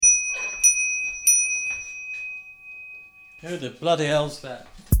Who the bloody hell's that?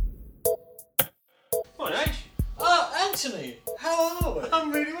 What, H? Oh, Anthony! How are we?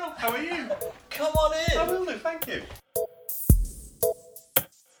 I'm really well. How are you? Come on in! I will do, thank you.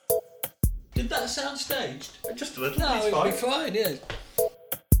 Did that sound staged? Just a little. No, it's it'll be fine. fine, yeah.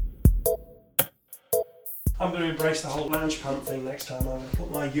 I'm going to embrace the whole lounge pant thing next time. I'm going to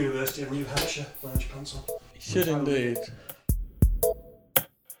put my University of New Hampshire lounge pants on. You should indeed.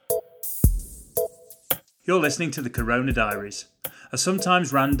 You're listening to the Corona Diaries, a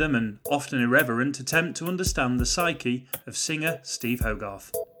sometimes random and often irreverent attempt to understand the psyche of singer Steve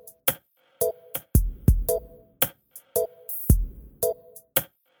Hogarth.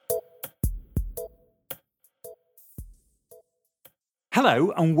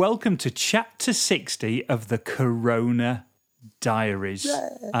 Hello and welcome to Chapter 60 of the Corona Diaries.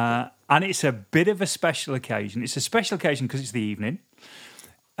 And it's a bit of a special occasion. It's a special occasion because it's the evening.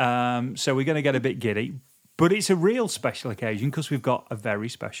 So we're going to get a bit giddy. But it's a real special occasion because we've got a very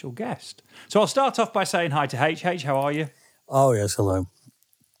special guest. So I'll start off by saying hi to H. H, how are you? Oh, yes, hello.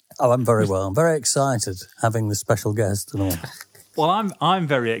 Oh, I'm very well. I'm very excited having the special guest and all. Well, I'm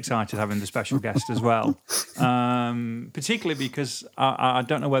very excited having the special guest as well, particularly because I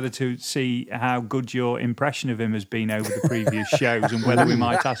don't know whether to see how good your impression of him has been over the previous shows and whether we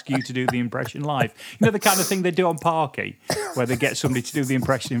might ask you to do the impression live. You know, the kind of thing they do on Parky, where they get somebody to do the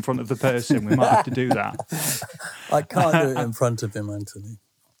impression in front of the person. We might have to do that. I can't do it in front of him, Anthony.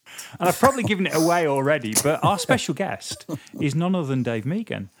 And I've probably given it away already, but our special guest is none other than Dave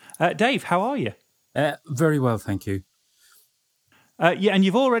Megan. Dave, how are you? Very well, thank you. Yeah, and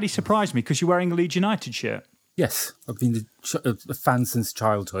you've already surprised me because you're wearing a Leeds United shirt. Yes, I've been a fan since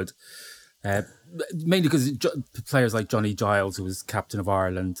childhood. Mainly because players like Johnny Giles, who was captain of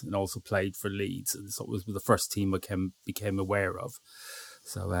Ireland and also played for Leeds, and so it was the first team I became aware of.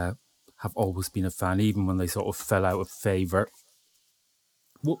 So have always been a fan, even when they sort of fell out of favour.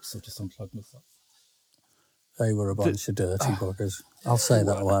 Whoops, I've just unplugged myself. They were a bunch of dirty buggers. I'll say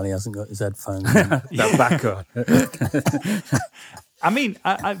that while he hasn't got his headphones. That back on. I mean,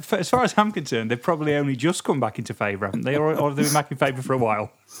 as far as I'm concerned, they've probably only just come back into favour, haven't they? Or have they been back in favour for a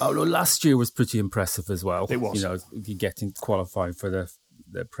while? Oh, no, last year was pretty impressive as well. It was. You know, you getting qualifying for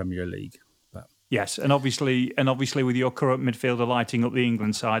the Premier League. But. Yes, and obviously with your current midfielder lighting up the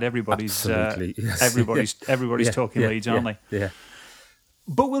England side, everybody's yes. everybody's talking Leeds, aren't they? Yeah.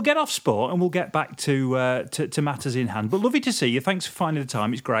 But we'll get off sport and we'll get back to matters in hand. But lovely to see you. Thanks for finding the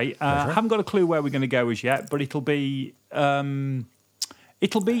time. It's great. I haven't got a clue where we're going to go as yet, but it'll be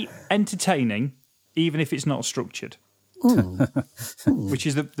entertaining, even if it's not structured, which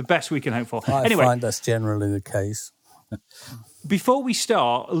is the best we can hope for. I anyway, find that's generally the case. Before we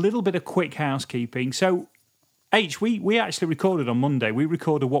start, a little bit of quick housekeeping. So, H, we actually recorded on Monday. We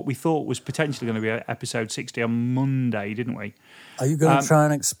recorded what we thought was potentially going to be episode 60 on Monday, didn't we? Are you going to try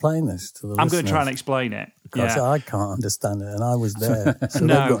and explain this to the listeners? I'm going to try and explain it. Because I can't understand it, and I was there. So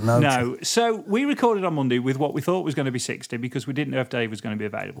No. So we recorded on Monday with what we thought was going to be 60 because we didn't know if Dave was going to be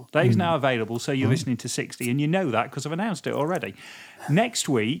available. Dave's now available, so you're listening to 60, and you know that because I've announced it already. Next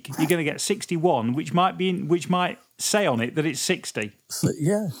week, you're going to get 61, which might say on it that it's 60. So,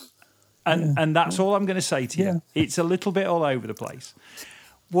 yeah. And that's all I'm going to say to you. Yeah. It's a little bit all over the place.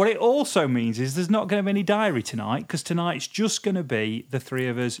 What it also means is there's not going to be any diary tonight because tonight's just going to be the three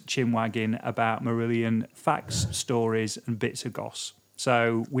of us chinwagging about Marillion facts, stories and bits of goss.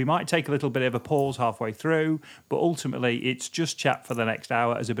 So we might take a little bit of a pause halfway through, but ultimately it's just chat for the next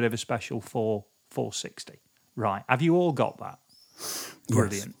hour as a bit of a special for 460. Right, have you all got that?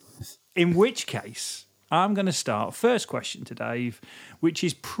 Brilliant. Yes. In which case, I'm going to start. First question to Dave, which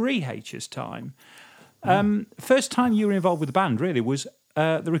is pre-H's time. First time you were involved with the band, really, was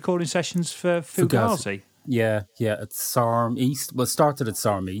the recording sessions for Fugazi. Yeah, at SARM East. Well, it started at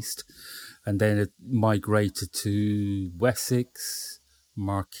SARM East, and then it migrated to Wessex,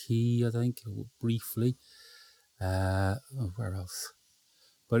 Marquee, I think, briefly. Where else?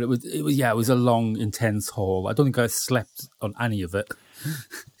 But it was a long, intense haul. I don't think I slept on any of it.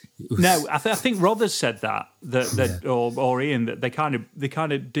 No, I think Rothers said that or Ian, that they kind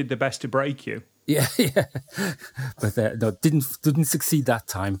of did their best to break you. Yeah, but no, didn't succeed that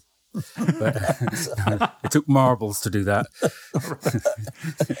time. But it took marbles to do that.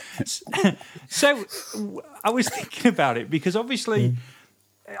 So I was thinking about it because obviously,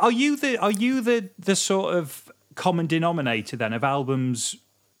 are you the sort of common denominator then of albums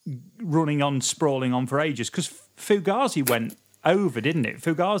sprawling on for ages? Because Fugazi went over, didn't it?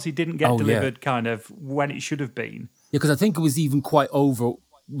 Fugazi didn't get delivered kind of when it should have been. Yeah, because I think it was even quite over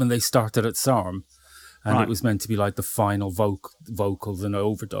when they started at SARM, and it was meant to be like the final vocals and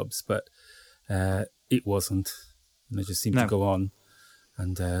overdubs, but it wasn't. and it just seemed to go on.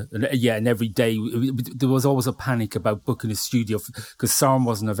 And every day there was always a panic about booking a studio because Sarm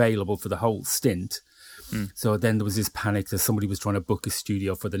wasn't available for the whole stint. So then there was this panic that somebody was trying to book a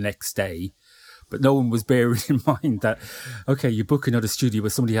studio for the next day. But no one was bearing in mind that, okay, you book another studio,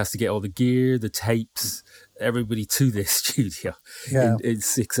 but somebody has to get all the gear, the tapes, everybody to this studio in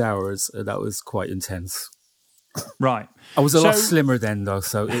 6 hours. And that was quite intense. Right. I was a lot slimmer then, though,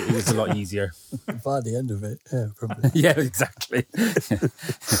 so it was a lot easier. By the end of it, yeah, probably. Yeah, exactly.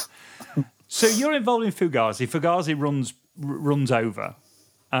 So you're involved in Fugazi. Fugazi runs over.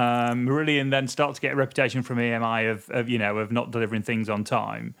 Marillion then starts to get a reputation from EMI of not delivering things on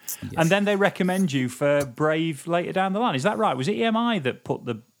time. Yes. And then they recommend you for Brave later down the line. Is that right? Was it EMI that put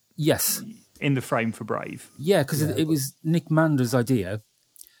the in the frame for Brave? Yeah, because it was Nick Mander's idea.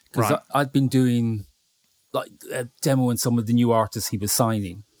 Because I'd been doing demoing some of the new artists he was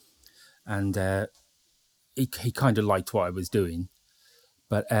signing, and he kind of liked what I was doing.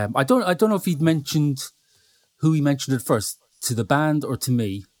 But I don't know if he'd mentioned who he mentioned at first. To the band or to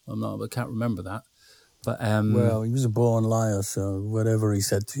me? I can't remember that. But well, he was a born liar, so whatever he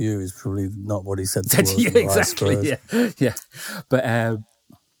said to you is probably not what he said to us. Yeah, exactly. Yeah. But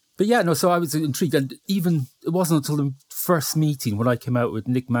yeah, no. So I was intrigued, and even it wasn't until the first meeting when I came out with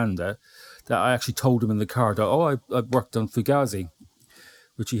Nick Mander that I actually told him in the car that I worked on Fugazi,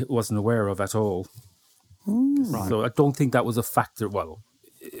 which he wasn't aware of at all. Right. So I don't think that was a factor. Well,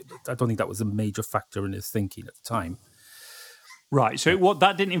 I don't think that was a major factor in his thinking at the time. Right, so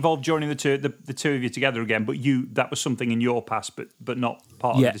that didn't involve joining the two of you together again, but that was something in your past, but not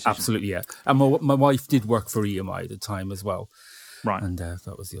part of the decision. Absolutely, yeah. And my wife did work for EMI at the time as well. Right. And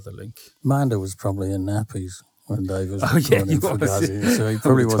that was the other link. Manda was probably in nappies when Dave was recording Fugazi, so he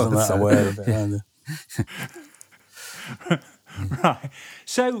probably wasn't that aware of it either. Right.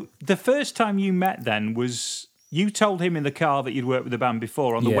 So the first time you met then was... You told him in the car that you'd worked with the band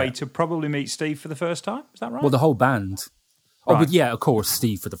before on the way to probably meet Steve for the first time? Is that right? Well, the whole band... Oh, but yeah, of course,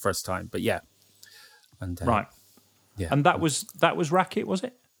 Steve for the first time. But yeah, and right, yeah, and that was Racket, was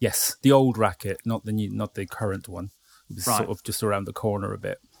it? Yes, the old Racket, not the current one. It was sort of just around the corner a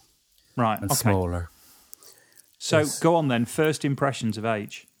bit, right, and smaller. So go on then. First impressions of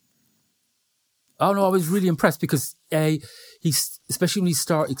H. Oh no, I was really impressed because especially when he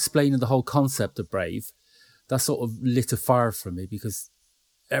started explaining the whole concept of Brave, that sort of lit a fire for me because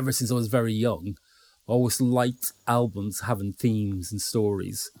ever since I was very young. I always liked albums having themes and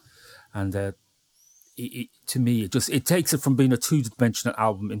stories, and to me, it takes it from being a 2-dimensional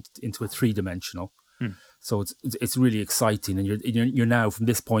album into a 3-dimensional. So it's really exciting, and you're now from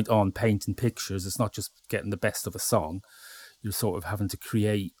this point on painting pictures. It's not just getting the best of a song; you're sort of having to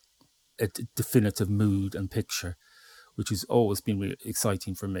create a definitive mood and picture, which has always been really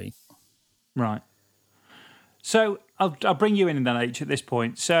exciting for me. Right. So I'll bring you in then, H, at this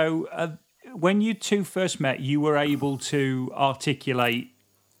point. So. When you two first met, you were able to articulate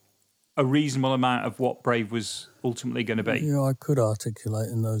a reasonable amount of what Brave was ultimately going to be. Yeah, I could articulate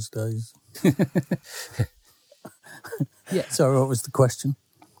in those days. Yeah. So what was the question?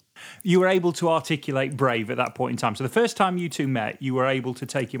 You were able to articulate Brave at that point in time. So the first time you two met, you were able to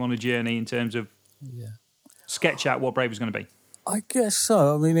take him on a journey in terms of sketch out what Brave was going to be. I guess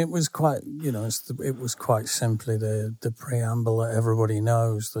so. I mean, it was quite, it was quite simply the preamble that everybody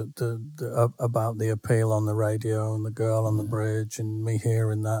knows that about the appeal on the radio and the girl on the bridge and me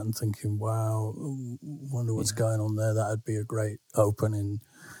hearing that and thinking, wow, wonder what's going on there. That'd be a great opening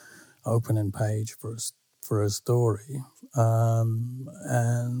page for a story. And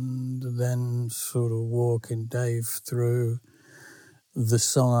then sort of walking Dave through the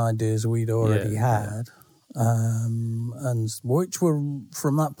song ideas we'd already had. And which were,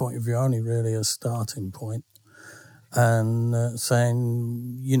 from that point of view, only really a starting point. And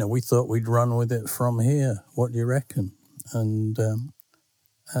saying, we thought we'd run with it from here. What do you reckon? And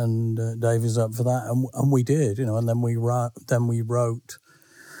Dave is up for that, and we did, and then we wrote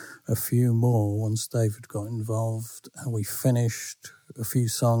a few more once Dave had got involved, and we finished a few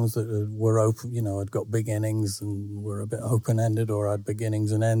songs that were open, had got beginnings and were a bit open-ended, or had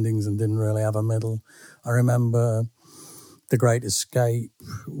beginnings and endings and didn't really have a middle. I remember The Great Escape,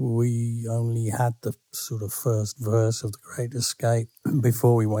 we only had the sort of first verse of The Great Escape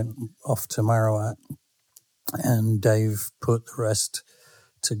before we went off to Marowak, and Dave put the rest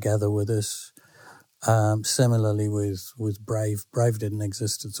together with us. Similarly with Brave. Brave didn't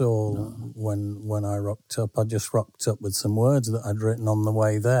exist at all when I rocked up. I just rocked up with some words that I'd written on the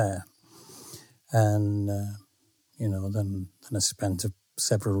way there. And, then I spent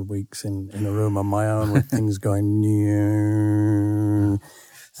several weeks in a room on my own with things going,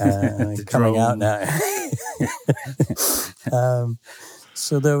 coming out now.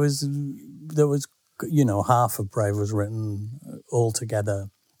 So there was, you know, half of Brave was written all together.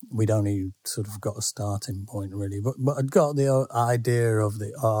 We'd only sort of got a starting point, really. But I'd got the idea of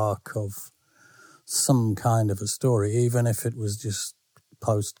the arc of some kind of a story, even if it was just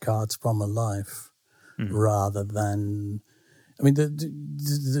postcards from a life, rather than... I mean,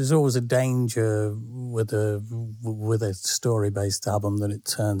 there's always a danger with a story-based album that it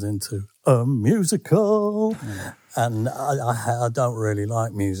turns into a musical. And I don't really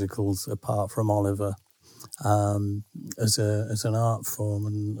like musicals apart from Oliver as an art form,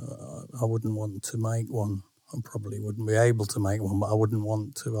 and I wouldn't want to make one. I probably wouldn't be able to make one, but I wouldn't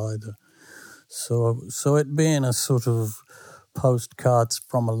want to either. So it being a sort of postcards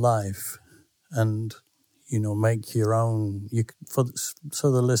from a life, and you know, make your own. So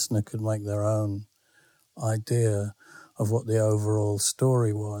the listener could make their own idea of what the overall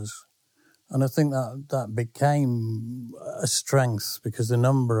story was. And I think that became a strength, because the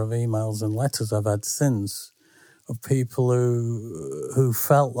number of emails and letters I've had since of people who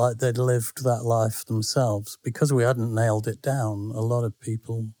felt like they'd lived that life themselves. Because we hadn't nailed it down, a lot of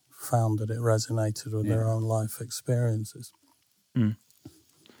people found that it resonated with their own life experiences. Mm.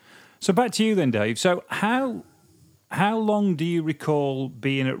 So back to you then, Dave. So how long do you recall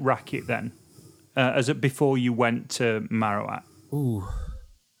being at Racket then, before you went to Marrowat? Ooh.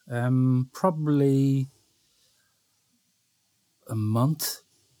 Probably a month,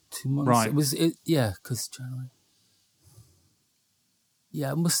 2 months. Right. Because January.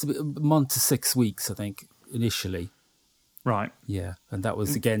 Yeah, it must have been a month to 6 weeks, I think, initially. Right. Yeah, and that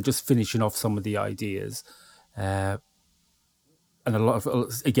was, again, just finishing off some of the ideas. And lots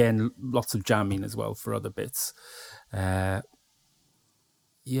of jamming as well for other bits. It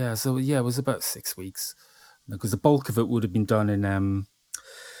was about 6 weeks. Because the bulk of it would have been done in...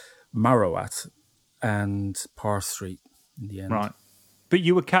 Marrowat and Parr Street in the end. Right. But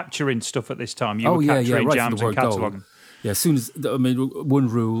you were capturing stuff at this time. You were capturing right jams and cataloguing. Yeah, as soon as... one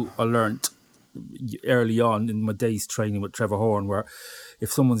rule I learnt early on in my day's training with Trevor Horn, where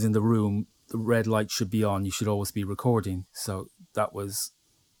if someone's in the room, the red light should be on. You should always be recording. So that was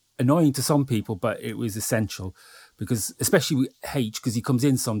annoying to some people, but it was essential. Because, especially with H, because he comes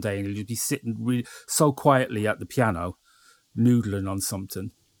in someday and he'll just be sitting really so quietly at the piano, noodling on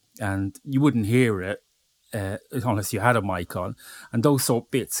something. And you wouldn't hear it unless you had a mic on. And those sort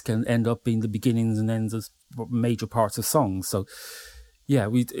of bits can end up being the beginnings and ends of major parts of songs. So, yeah,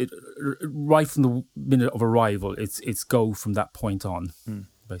 right from the minute of arrival, it's go from that point on.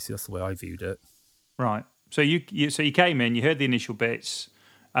 Basically, that's the way I viewed it. Right. So you came in, you heard the initial bits,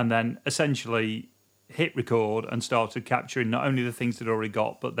 and then essentially hit record and started capturing not only the things that I'd already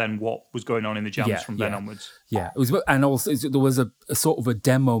got, but then what was going on in the jams from then onwards. Yeah, it was, and also there was a sort of a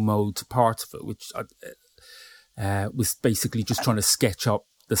demo mode part of it, which was basically just trying to sketch up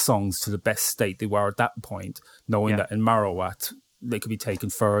the songs to the best state they were at that point, knowing that in Marrowat they could be taken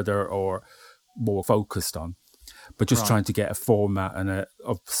further or more focused on, but just trying to get a format and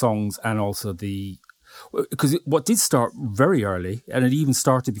of songs, and also because what did start very early, and it even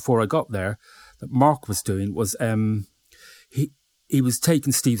started before I got there, that Mark was doing was he was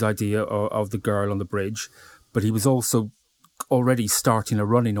taking Steve's idea of the girl on the bridge, but he was also already starting a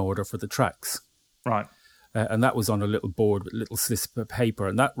running order for the tracks. Right. And that was on a little board with little slips of paper,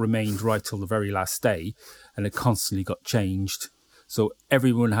 and that remained right till the very last day, and it constantly got changed. So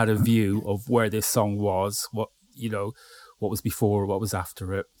everyone had a view of where this song was, what was before, what was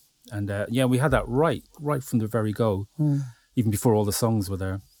after it. And we had that right from the very go, even before all the songs were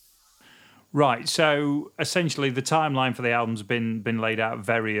there. Right, so essentially the timeline for the album's been laid out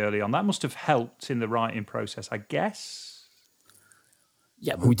very early on. That must have helped in the writing process, I guess.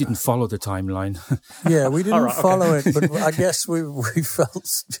 Yeah, but we didn't follow the timeline. Yeah, we didn't follow it, but I guess we felt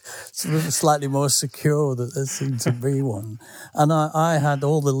sort of slightly more secure that there seemed to be one. And I had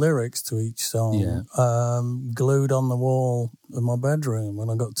all the lyrics to each song glued on the wall in my bedroom when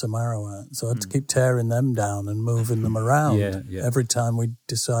I got to Marrowat. So I had to keep tearing them down and moving them around every time we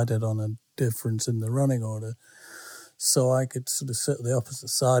decided on a difference in the running order. So I could sort of sit at the opposite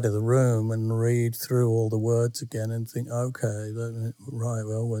side of the room and read through all the words again and think, okay, right,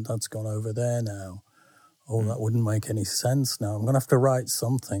 well, that's gone over there now. Oh, that wouldn't make any sense now. I'm going to have to write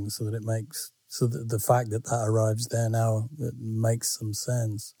something so that the fact that arrives there now, it makes some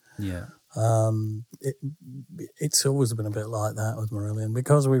sense. Yeah. It's always been a bit like that with Marillion,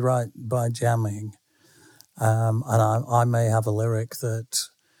 because we write by jamming, and I may have a lyric that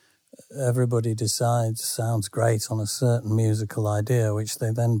everybody decides sounds great on a certain musical idea, which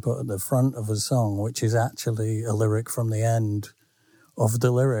they then put at the front of a song, which is actually a lyric from the end of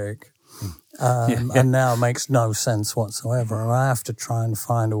the lyric. and now makes no sense whatsoever. And I have to try and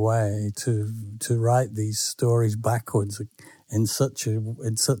find a way to write these stories backwards in such a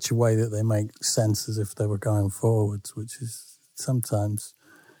way that they make sense as if they were going forwards, which is sometimes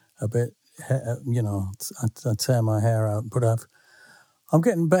a bit, I tear my hair out, but I'm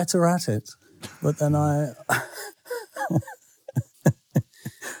getting better at it. But then I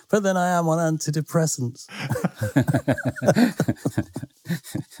am on antidepressants.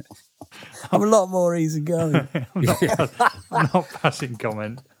 I'm a lot more easygoing. I'm not passing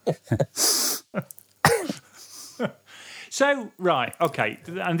comment. So, right, okay,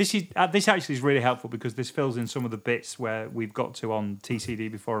 and this actually is really helpful because this fills in some of the bits where we've got to on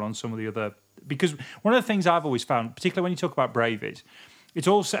TCD before and on some of the other... Because one of the things I've always found, particularly when you talk about Brave It, it's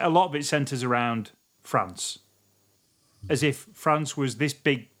also a lot of it centres around France, as if France was this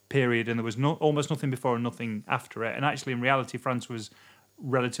big period and there was almost nothing before and nothing after it, and actually in reality France was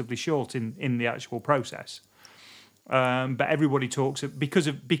relatively short in the actual process. But everybody talks because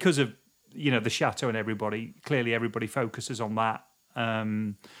of the chateau and everybody focuses on that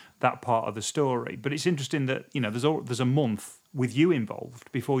part of the story. But it's interesting that there's a month with you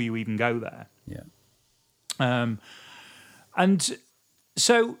involved before you even go there. Yeah. And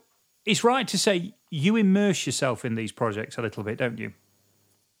so it's right to say you immerse yourself in these projects a little bit, don't you?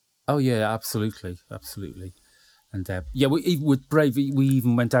 Oh yeah, absolutely. And with Brave, we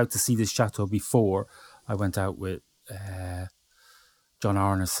even went out to see this chateau before. I went out with John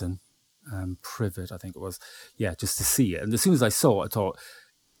Arneson, Privet, I think it was. Yeah, just to see it. And as soon as I saw it, I thought,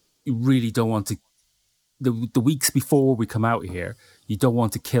 you really don't want to... The weeks before we come out here, you don't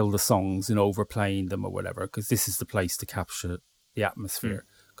want to kill the songs and overplaying them or whatever, because this is the place to capture the atmosphere,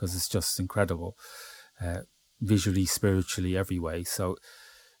 because it's just incredible, visually, spiritually, every way. So,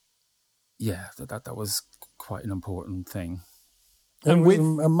 yeah, that was quite an important thing. And with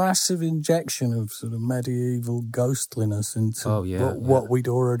a massive injection of sort of medieval ghostliness into what we'd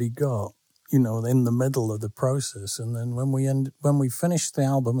already got, in the middle of the process. And then when we finished the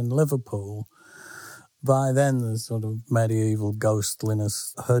album in Liverpool, by then the sort of medieval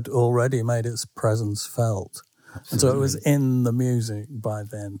ghostliness had already made its presence felt. Absolutely. And so it was in the music by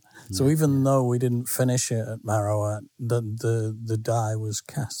then. So even though we didn't finish it at Marrowat, the die was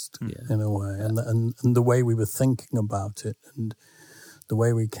cast in a way. And the way we were thinking about it and the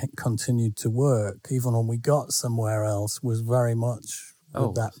way we continued to work, even when we got somewhere else, was very much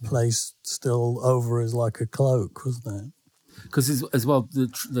with that place still over us like a cloak, wasn't it? Because as well,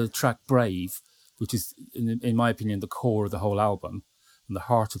 the track Brave, which is, in my opinion, the core of the whole album and the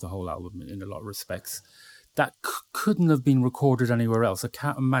heart of the whole album in a lot of respects, that couldn't have been recorded anywhere else. I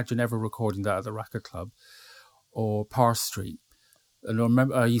can't imagine ever recording that at the Racket Club or Parr Street.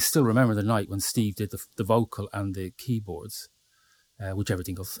 And I still remember the night when Steve did the vocal and the keyboards, which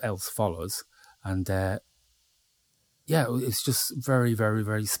everything else follows. And it's just very, very,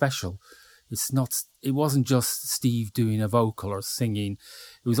 very special. It wasn't just Steve doing a vocal or singing.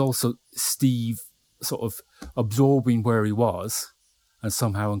 It was also Steve sort of absorbing where he was and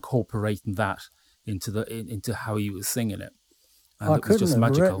somehow incorporating that into how he was singing it. And I it was just couldn't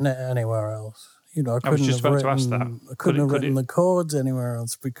have magical. written it anywhere else. I was just about to ask that. I couldn't have written the chords anywhere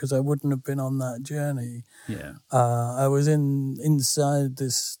else because I wouldn't have been on that journey. Yeah. I was inside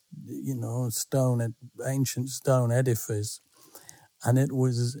this, ancient stone edifice, and it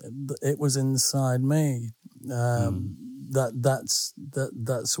was inside me. That's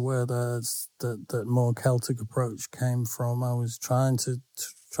where that more Celtic approach came from. I was trying to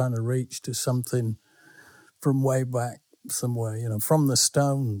reach to something from way back somewhere, from the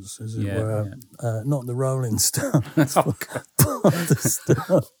Stones, as it were. Yeah. Not the Rolling Stones, but the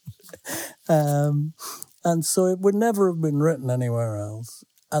Stones. And so it would never have been written anywhere else.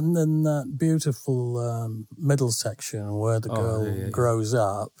 And then that beautiful middle section where the girl grows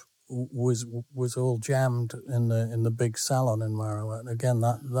up was all jammed in the big salon in Marrowat. Again,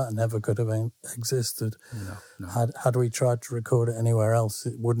 that never could have existed. No. Had we tried to record it anywhere else,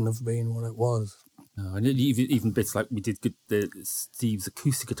 it wouldn't have been what it was. No, and even bits like we did Steve's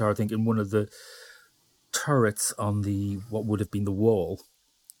acoustic guitar, I think, in one of the turrets on what would have been the wall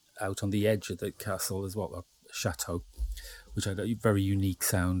out on the edge of the castle as well, a chateau, which had a very unique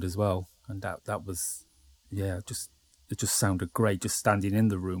sound as well. And that was, it just sounded great just standing in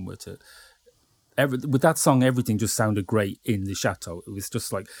the room with it. With that song, everything just sounded great in the chateau. It was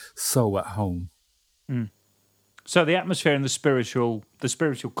just like so at home. Mm. So the atmosphere and the spiritual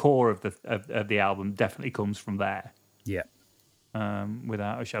core of the album definitely comes from there. Yeah,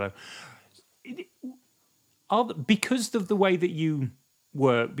 without a shadow. Because of the way that you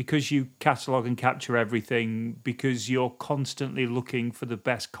work, because you catalogue and capture everything, because you're constantly looking for the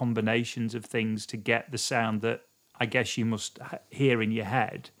best combinations of things to get the sound that I guess you must hear in your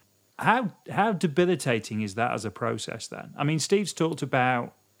head. How debilitating is that as a process then? I mean, Steve's talked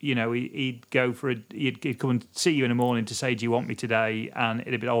about, you know, he'd come and see you in the morning to say, do you want me today? And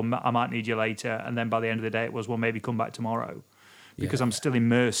it'd be, oh, I might need you later. And then by the end of the day, it was, well, maybe come back tomorrow, because I'm still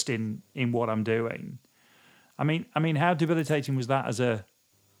immersed in what I'm doing. I mean, how debilitating was that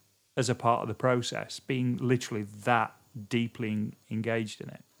as a part of the process, being literally that deeply engaged in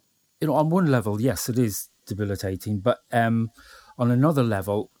it? You know, on one level, yes, it is debilitating, but on another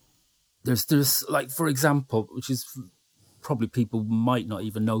level, there's like, for example, which is probably people might not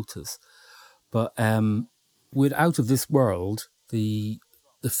even notice, but with Out of This World, the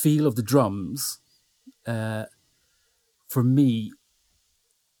feel of the drums, for me,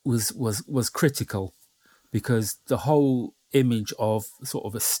 was critical, because the whole image of sort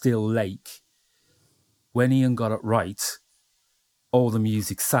of a still lake, when Ian got it right, all the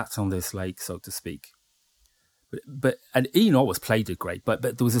music sat on this lake, so to speak. But and Ian always played it great, but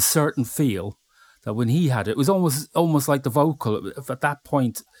there was a certain feel that when he had it, it was almost like the vocal. At that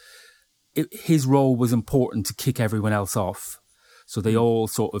point, his role was important to kick everyone else off, so they all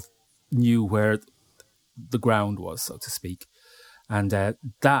sort of knew where the ground was, so to speak. And that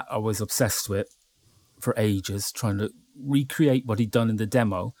I was obsessed with for ages, trying to recreate what he'd done in the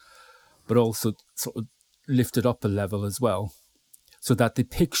demo, but also sort of lift it up a level as well, so that the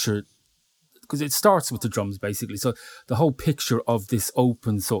picture, because it starts with the drums basically, so the whole picture of this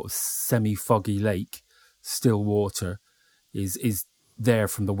open sort of semi-foggy lake, still water, is there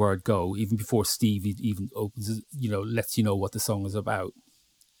from the word go, even before Steve even opens, you know, lets you know what the song is about,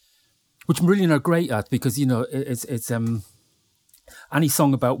 which I'm really not great at, because, you know, it's any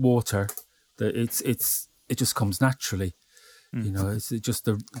song about water, that it just comes naturally. You know, it's just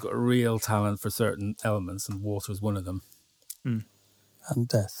got a real talent for certain elements, and water is one of them. And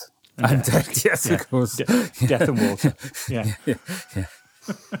death. And death, yes, of course. Death and water. Yeah.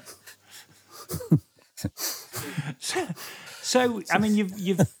 So, I mean,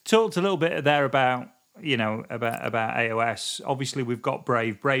 you've talked a little bit there about, you know, about AOS. Obviously, we've got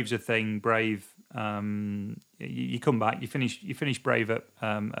Brave. Brave's a thing. Brave. You come back. You finish Brave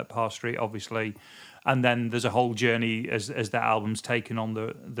at Parr Street, obviously, and then there's a whole journey as that album's taken on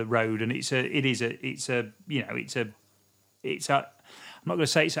the road, and it's a I'm not going to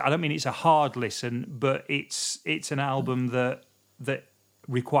say I don't mean it's a hard listen, but it's an album that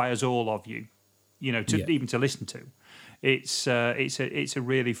requires all of you, you know, even to listen to. It's a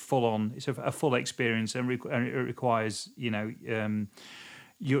really full on. It's a full experience, and it requires, you know,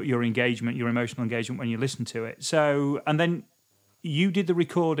 your engagement, your emotional engagement when you listen to it. So, and then you did the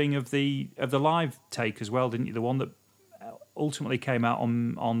recording of the live take as well, didn't you? The one that ultimately came out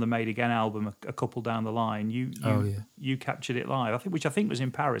on the Made Again album a couple down the line. You captured it live, which I think was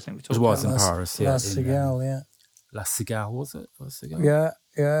in Paris. I think it was in Paris. La Cigale, yeah. La Cigale, was it? Yeah.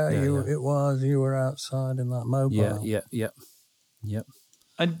 It was. You were outside in that mobile. Yeah.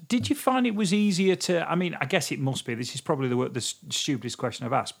 And did you find it was easier to? I mean, I guess it must be. This is probably the stupidest question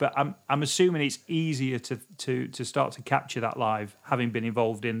I've asked, but I'm assuming it's easier to start to capture that live, having been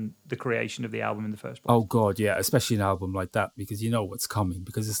involved in the creation of the album in the first place. Oh God, yeah, especially an album like that, because you know what's coming.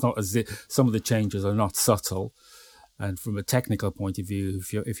 Because it's not as if some of the changes are not subtle, and from a technical point of view,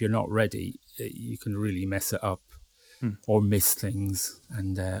 if you're not ready, you can really mess it up or miss things.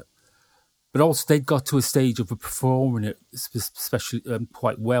 And but also they got to a stage of performing it, especially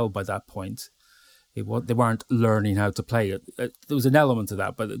quite well by that point. They weren't learning how to play it. There was an element of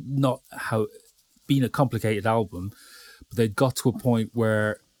that, but not how being a complicated album. But they'd got to a point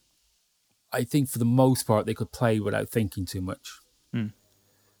where I think for the most part they could play without thinking too much.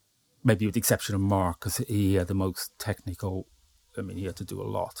 Maybe with the exception of Mark, because he had the most technical. I mean, he had to do a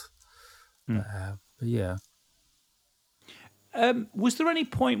lot. But yeah. Was there any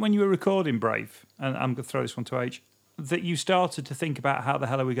point when you were recording Brave, and I'm going to throw this one to H, that you started to think about how the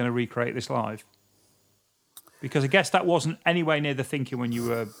hell are we going to recreate this live? Because I guess that wasn't anywhere near the thinking when you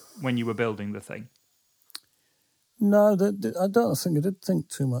were building the thing. No, I don't think I did think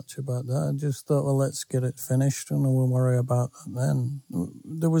too much about that. I just thought, well, let's get it finished and we'll worry about that then.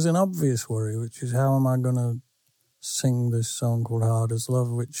 There was an obvious worry, which is how am I going to sing this song called Hard As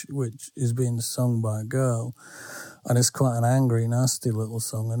Love, which is being sung by a girl. And it's quite an angry, nasty little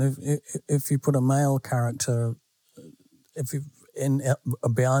song. And if you put a male character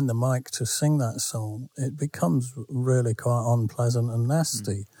behind the mic to sing that song, it becomes really quite unpleasant and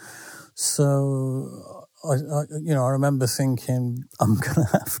nasty. So I remember thinking I'm going to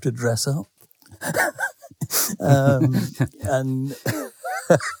have to dress up, and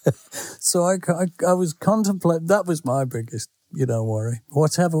So I was contemplating. That was my biggest, worry.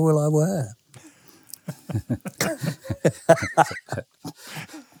 Whatever will I wear?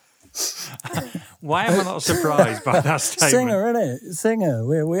 Why am I not surprised by that statement? Singer, innit? Singer.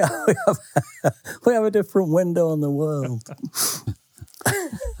 We have a different window on the world.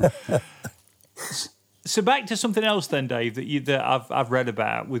 So back to something else then, Dave, that I've read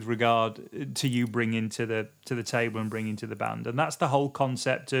about with regard to you bringing to the table and bringing to the band, and that's the whole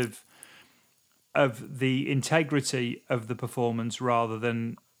concept of the integrity of the performance rather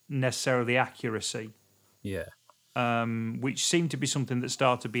than necessarily accuracy. Yeah. Which seemed to be something that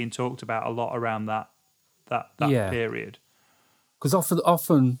started being talked about a lot around that period. Because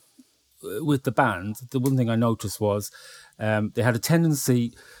often with the band, the one thing I noticed was they had a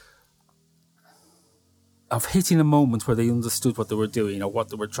tendency of hitting a moment where they understood what they were doing or what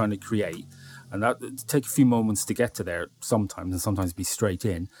they were trying to create, and that it'd take a few moments to get to there sometimes, and sometimes be straight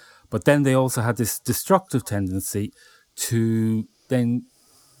in. But then they also had this destructive tendency to then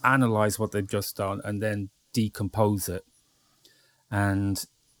analyze what they've just done and then decompose it, and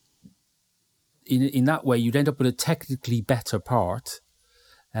in that way you'd end up with a technically better part,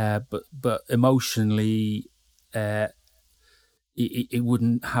 but emotionally it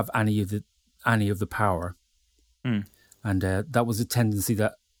wouldn't have any of the power. And that was a tendency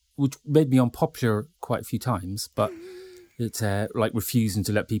which made me unpopular quite a few times, but it's like refusing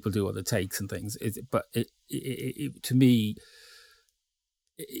to let people do other takes and things. But to me,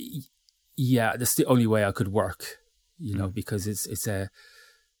 yeah, that's the only way I could work, because it's and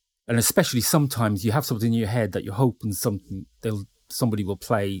especially sometimes you have something in your head that you're hoping somebody will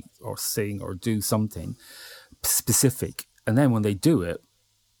play or sing or do something specific, and then when they do it,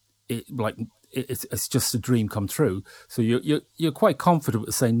 it's just a dream come true. So you're quite confident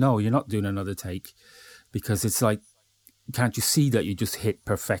with saying no, you're not doing another take, because it's like, can't you see that you just hit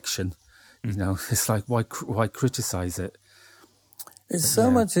perfection? It's like why criticize it? It's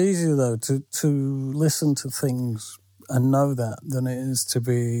so much easier, though, to listen to things and know that than it is to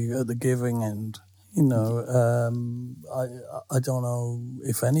be at the giving end. I don't know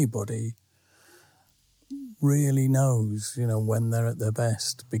if anybody really knows, when they're at their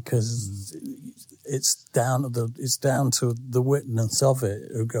best, because it's down to the witness of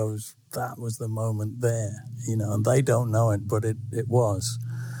it who goes, that was the moment there, and they don't know it, but it was.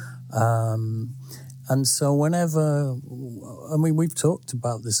 And so we've talked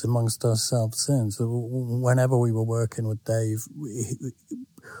about this amongst ourselves since. Whenever we were working with Dave,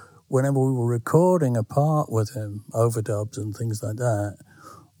 whenever we were recording a part with him, overdubs and things like that,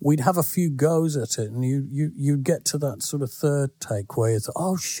 we'd have a few goes at it, and you'd get to that sort of third take where it's,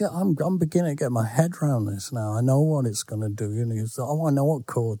 oh shit, I'm beginning to get my head around this now. I know what it's going to do. You say, oh, I know what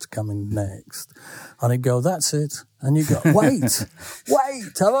chord's coming next. And he'd go, that's it. And you go, wait,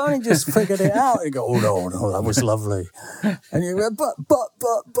 I've only just figured it out. You go, oh no, that was lovely. And you go, but,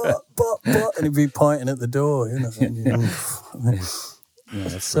 and he'd be pointing at the door,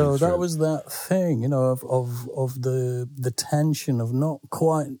 Yeah, so that was that thing, of the tension of not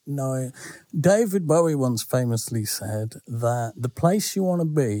quite knowing. David Bowie once famously said that the place you want to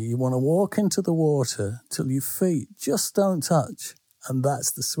be, you want to walk into the water till your feet just don't touch, and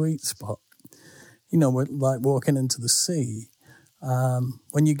that's the sweet spot. Like walking into the sea.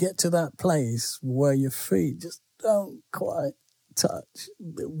 When you get to that place where your feet just don't quite touch,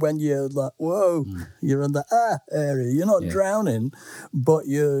 when you're like, whoa, you're in the area, you're not drowning, but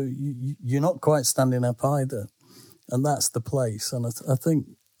you're not quite standing up either, and that's the place. And I think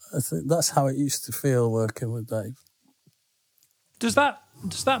that's how it used to feel working with Dave. Does that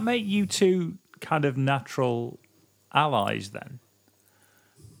make you two kind of natural allies then?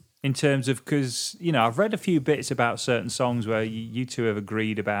 In terms of, because I've read a few bits about certain songs where you two have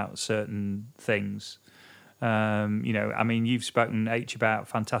agreed about certain things. You've spoken, H, about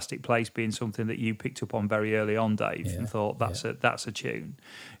Fantastic Place being something that you picked up on very early on, Dave, and thought that's a tune.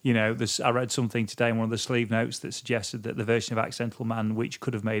 I read something today in one of the sleeve notes that suggested that the version of Accidental Man, which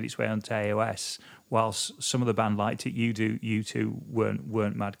could have made its way onto AOS, whilst some of the band liked it, you two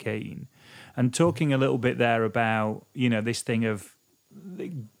weren't mad keen. And talking a little bit there about, this thing of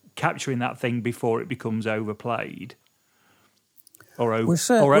capturing that thing before it becomes overplayed or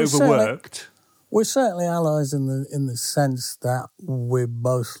overworked. We're certainly allies in the sense that we're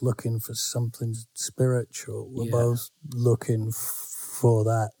both looking for something spiritual. We're both looking for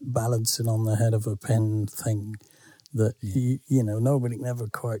that balancing on the head of a pin thing that nobody can ever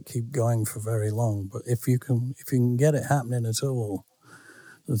quite keep going for very long. But if you can get it happening at all,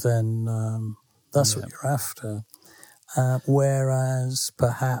 then that's what you're after. Whereas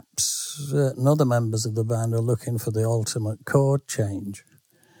perhaps certain other members of the band are looking for the ultimate chord change.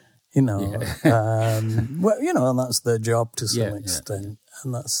 you know. Well, you know, and that's their job to some Yeah, extent,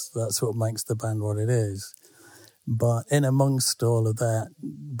 and that's what makes the band what it is. But in amongst all of that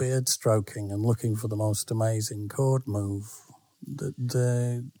beard stroking and looking for the most amazing chord move,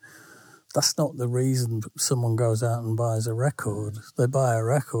 that's not the reason someone goes out and buys a record. They buy a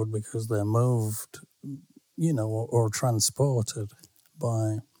record because they're moved, you know, or transported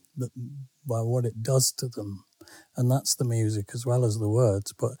by what it does to them. And that's the music as well as the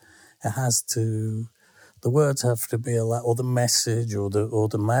words. But the words have to be allowed, or the message or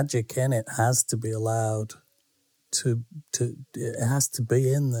the magic in it has to be allowed it has to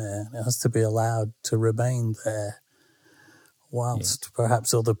be in there. It has to be allowed to remain there. Whilst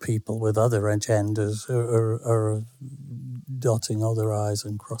perhaps other people with other agendas are dotting other I's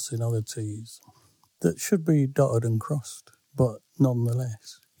and crossing other T's that should be dotted and crossed. But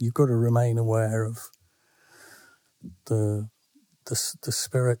nonetheless, you've got to remain aware of the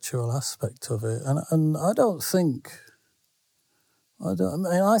spiritual aspect of it. And I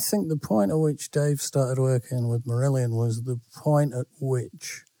think the point at which Dave started working with Marillion was the point at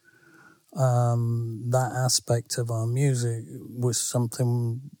which that aspect of our music was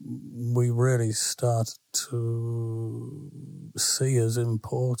something we really started to see as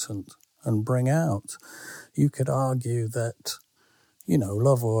important and bring out. You could argue that, you know,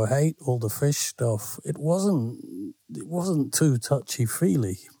 Love or Hate, all the Fish stuff, it wasn't too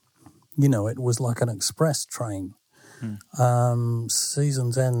touchy-feely. You know, it was like an express train.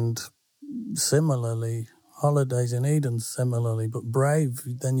 Season's End, similarly. Holidays in Eden, similarly. But Brave,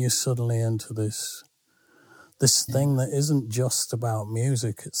 then you're suddenly into this thing that isn't just about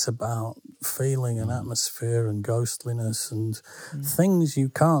music. It's about feeling and atmosphere and ghostliness and things you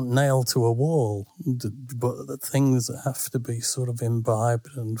can't nail to a wall, but the things that have to be sort of imbibed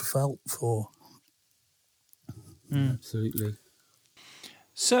and felt for. Absolutely.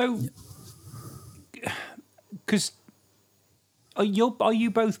 So, because are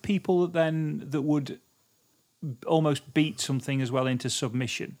you both people that would almost beat something as well into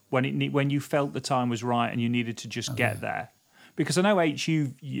submission when you felt the time was right and you needed to just get there? Because I know H,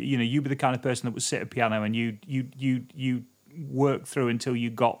 you know, you'd be the kind of person that would sit at a piano and you work through until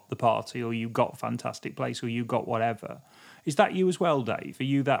you got the party or you got Fantastic Place or you got whatever. Is that you as well, Dave? Are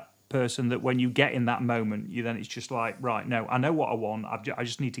you that person that when you get in that moment, it's just like, right, no, I know what I want. I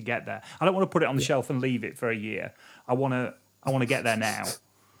just need to get there. I don't want to put it on the shelf and leave it for a year. I want to get there now.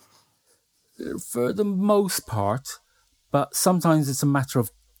 For the most part, but sometimes it's a matter of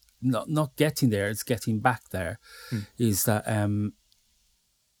not getting there, it's getting back there. Is that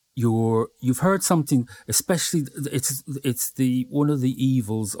you've heard something, especially it's the one of the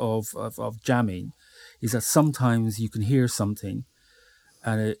evils of jamming is that sometimes you can hear something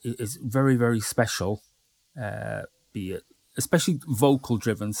and it's very, very special, be it especially vocal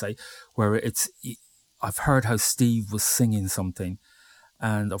driven, say, where I've heard how Steve was singing something.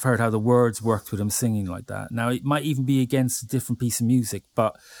 And I've heard how the words worked with him singing like that. Now, it might even be against a different piece of music,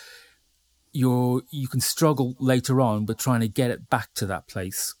 but you can struggle later on with trying to get it back to that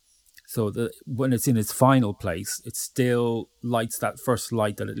place. So that when it's in its final place, it still lights that first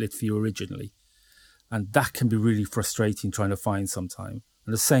light that it lit for you originally. And that can be really frustrating trying to find sometime.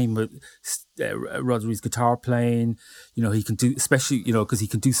 And the same with Rodri's guitar playing. You know, he can do, especially, you know, because he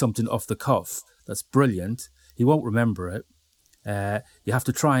can do something off the cuff that's brilliant. He won't remember it. You have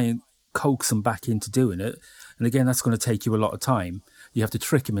to try and coax him back into doing it. And again, that's going to take you a lot of time. You have to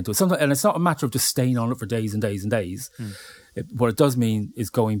trick him into it. Sometimes, and it's not a matter of just staying on it for days and days and days. What it does mean is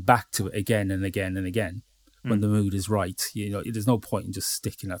going back to it again and again and again when the mood is right. You know, there's no point in just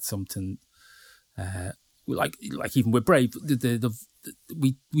sticking at something. Like even with Brave,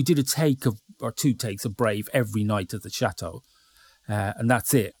 we did a take of, or 2 takes of Brave every night at the Chateau. And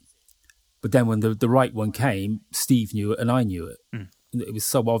that's it. But then when the right one came, Steve knew it and I knew it. It was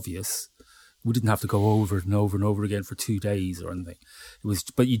so obvious. We didn't have to go over it and over and over again for 2 days or anything.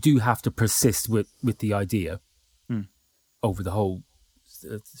 But you do have to persist with the idea over the whole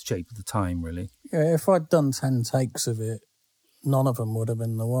shape of the time, really. Yeah, if I'd done 10 takes of it, none of them would have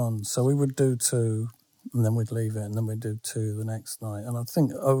been the one. So we would do 2, and then we'd leave it, and then we'd do 2 the next night. And I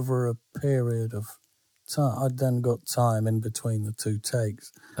think over a period of time, I'd then got time in between the 2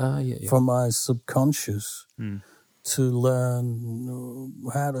 takes for my subconscious to learn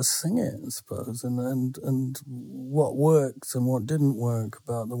how to sing it, I suppose, and what worked and what didn't work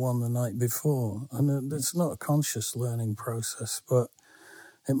about the one the night before. And it's not a conscious learning process, but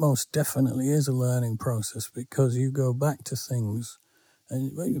it most definitely is a learning process because you go back to things,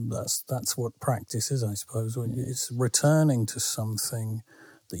 and that's what practice is, I suppose. It's returning to something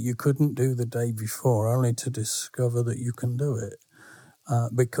that you couldn't do the day before, only to discover that you can do it.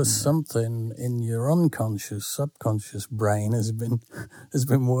 because something in your unconscious, subconscious brain has been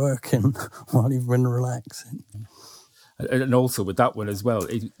working while you've been relaxing. And also with that one as well,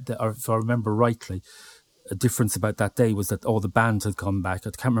 if I remember rightly, a difference about that day was that all the band had come back.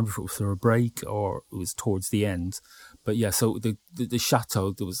 I can't remember if it was for a break or it was towards the end. But yeah, so the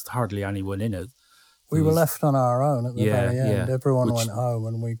chateau, there was hardly anyone in it. We were left on our own at the very end. Yeah. Everyone went home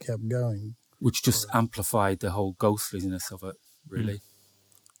and we kept going. Which just amplified the whole ghostliness of it, really.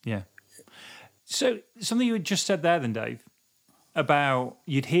 Yeah. So something you had just said there then, Dave, about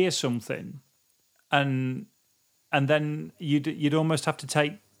you'd hear something and then you'd almost have to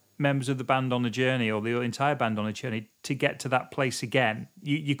take members of the band on a journey or the entire band on a journey to get to that place again.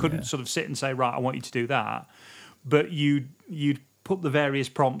 You couldn't sort of sit and say, right, I want you to do that. But you'd put the various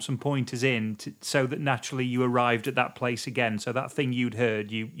prompts and pointers in so that naturally you arrived at that place again. So that thing you'd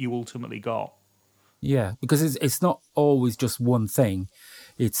heard, you ultimately got. Yeah, because it's not always just one thing.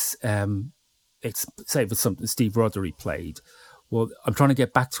 It's say if it's something Steve Rothery played. Well, I'm trying to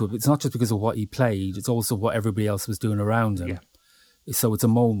get back to it. But it's not just because of what he played. It's also what everybody else was doing around him. Yeah. So it's a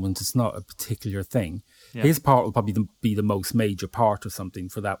moment. It's not a particular thing. Yeah. His part will probably be the most major part of something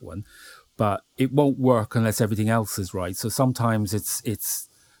for that one. But it won't work unless everything else is right. So sometimes it's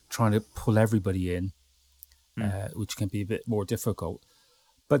trying to pull everybody in, which can be a bit more difficult.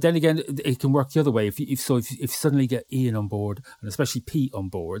 But then again, it can work the other way. If you suddenly get Ian on board, and especially Pete on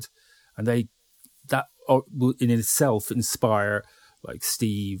board, and that will in itself inspire like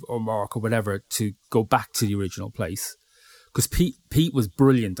Steve or Mark or whatever to go back to the original place. Because Pete was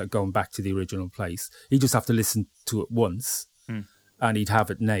brilliant at going back to the original place. He'd just have to listen to it once, and he'd have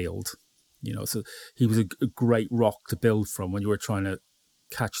it nailed. You know, so he was a great rock to build from when you were trying to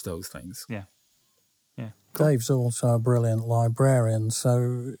catch those things. Yeah. Dave's also a brilliant librarian,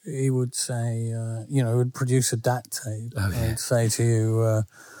 so he would say, he would produce a DAT tape and say to you,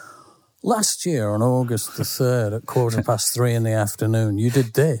 last year on August the 3rd at 3:15 in the afternoon, you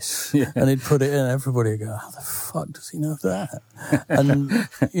did this. Yeah. And he'd put it in, everybody would go, how the fuck does he know that? And,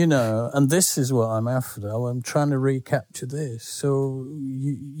 and this is what I'm after. I'm trying to recapture this. So,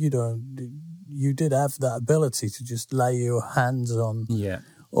 you did have that ability to just lay your hands on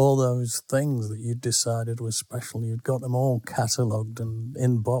all those things that you decided were special. You'd got them all catalogued and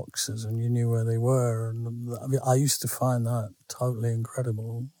in boxes and you knew where they were. And I used to find that totally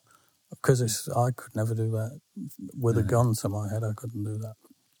incredible. Because I could never do that. With a gun to my head, I couldn't do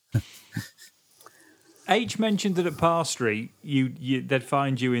that. H mentioned that at Parr Street, they'd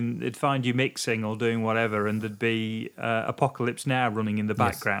find you mixing or doing whatever, and there'd be Apocalypse Now running in the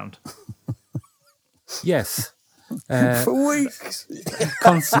background. Yes. For weeks.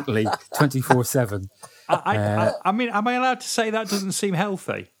 Constantly, 24/7. I mean, am I allowed to say that doesn't seem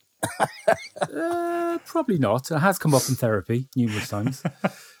healthy? Probably not. It has come up in therapy numerous times.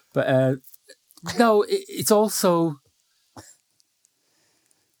 But no, it's also,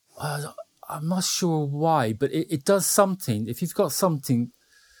 I'm not sure why, but it does something. If you've got something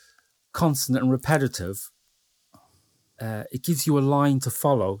constant and repetitive, it gives you a line to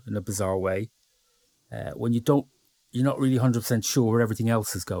follow in a bizarre way. When you're not really 100% sure where everything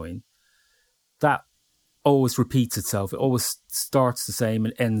else is going. That always repeats itself. It always starts the same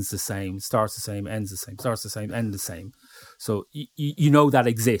and ends the same. Starts the same, ends the same. Starts the same, ends the same. So you know that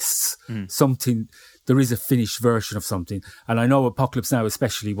exists. Something, there is a finished version of something. And I know Apocalypse Now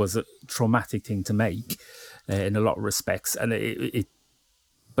especially was a traumatic thing to make in a lot of respects. And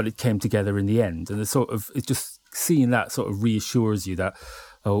but it came together in the end. And it's just seeing that sort of reassures you that,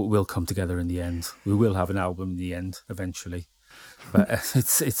 it will come together in the end. We will have an album in the end eventually. But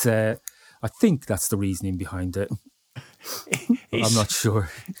I think that's the reasoning behind it. I'm not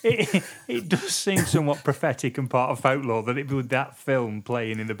sure. It does seem somewhat prophetic and part of folklore that it would that film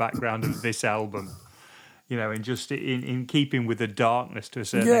playing in the background of this album, and just in keeping with the darkness to a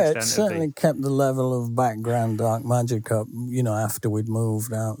certain extent. Yeah, it certainly kept the level of background dark magic up. After we'd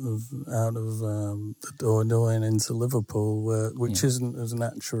moved out of the Dordogne into Liverpool, which isn't as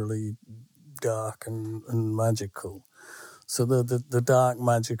naturally dark and magical. So the dark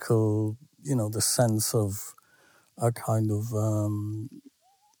magical, the sense of a kind of,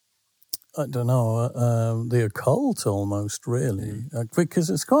 the occult almost, really. Because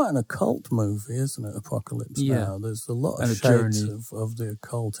it's quite an occult movie, isn't it, Apocalypse Now? There's a lot of shades of the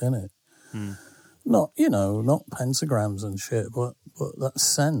occult in it. Not, not pentagrams and shit, but that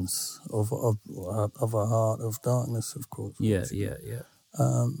sense of a heart of darkness, of course. Yeah.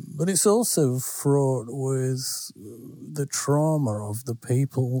 But it's also fraught with the trauma of the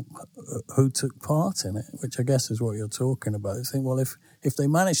people who took part in it, which I guess is what you're talking about. You think, well, if they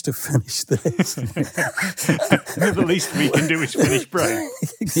manage to finish this... The least we can do is finish break.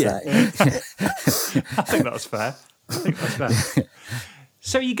 Exactly. I think that's fair.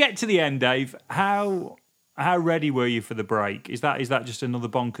 So you get to the end, Dave. How ready were you for the break? Is that just another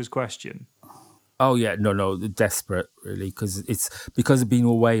bonkers question? Oh yeah, no, desperate really, because of being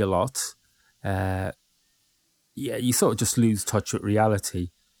away a lot. You sort of just lose touch with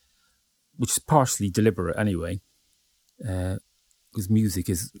reality, which is partially deliberate anyway, because music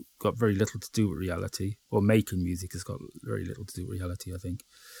has got very little to do with reality, or making music has got very little to do with reality, I think.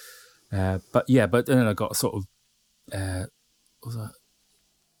 But then I got sort of,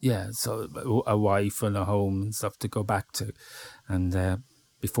 so a wife and a home and stuff to go back to, and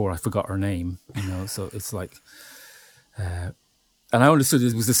before I forgot her name, so it's like, and I understood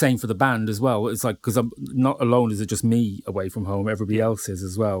it was the same for the band as well. It's like, because I'm not alone, is it just me away from home, everybody else is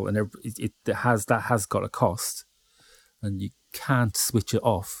as well, and it has got a cost, and you can't switch it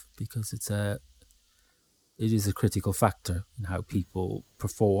off because it is a critical factor in how people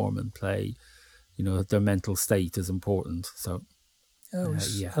perform and play. Their mental state is important. So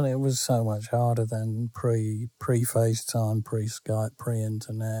and it was so much harder than pre-FaceTime, pre-Skype,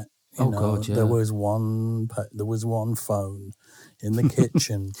 pre-internet. God, yeah. There was one phone in the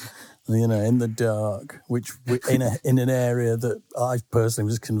kitchen, in the dark, which in an area that I personally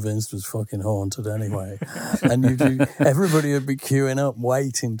was convinced was fucking haunted anyway. And everybody would be queuing up,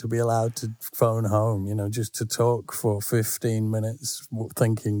 waiting to be allowed to phone home, just to talk for 15 minutes,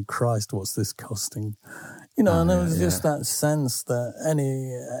 thinking, Christ, what's this costing? And there was just that sense that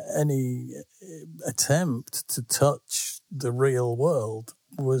any attempt to touch the real world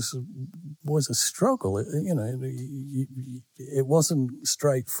was a struggle. It wasn't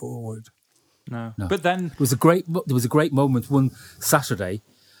straightforward. No. But then there was a great moment one Saturday.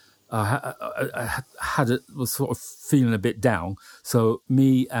 I was sort of feeling a bit down, so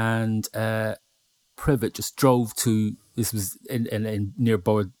me and Privet just drove to. This was in near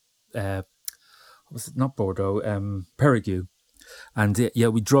Bordeaux. Was it not Bordeaux? Périgueux, and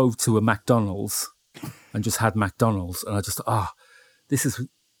we drove to a McDonald's and just had McDonald's, and I just this is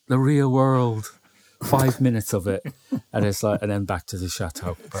the real world. 5 minutes of it, and it's like, and then back to the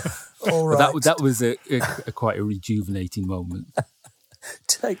chateau. All right, but that was a quite a rejuvenating moment.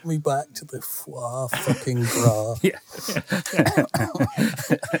 Take me back to the Foire fucking Gras. Yeah.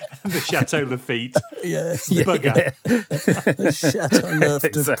 The Chateau Lafite. Yes. The bugger. The Chateau Neuf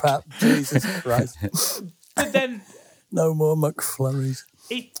de Pape. Jesus Christ. But then... No more McFlurries.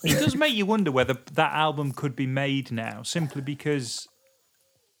 It does make you wonder whether that album could be made now, simply because...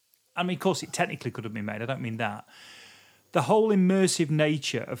 I mean, of course, it technically could have been made. I don't mean that. The whole immersive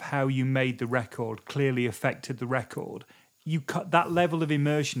nature of how you made the record clearly affected the record. That level of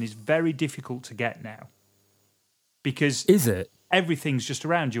immersion is very difficult to get now. Because is it? Everything's just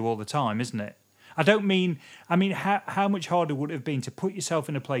around you all the time, isn't it? How much harder would it have been to put yourself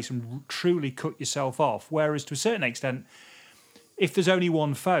in a place and truly cut yourself off? Whereas to a certain extent, if there's only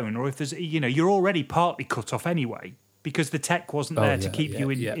one phone, or if there's, you're already partly cut off anyway, because the tech wasn't there to keep you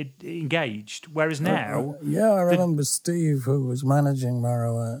engaged. Whereas now... I remember Steve, who was managing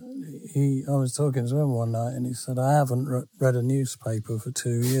Marrow, I was talking to him one night and he said, I haven't read a newspaper for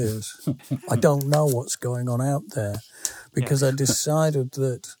 2 years. I don't know what's going on out there, because I decided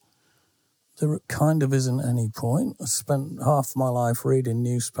that there kind of isn't any point. I spent half my life reading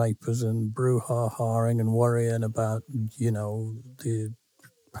newspapers and brouhahaing and worrying about, the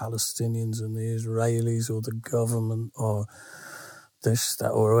Palestinians and the Israelis or the government or this, that,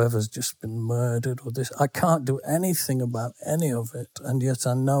 or whoever's just been murdered or this. I can't do anything about any of it, and yet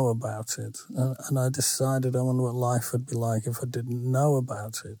I know about it. And I decided I wonder what life would be like if I didn't know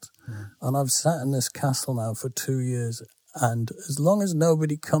about it. And I've sat in this castle now for 2 years, and as long as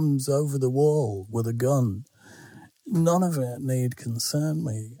nobody comes over the wall with a gun, none of it need concern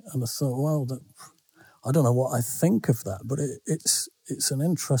me. And I thought, I don't know what I think of that, but it's an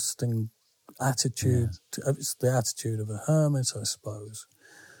interesting attitude. It's the attitude of a hermit, I suppose.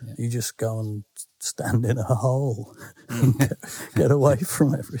 Yeah. You just go and stand in a hole and get away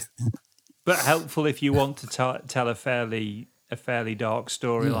from everything. But helpful if you want to tell a fairly dark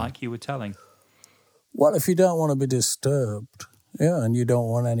story like you were telling. Well, if you don't want to be disturbed, and you don't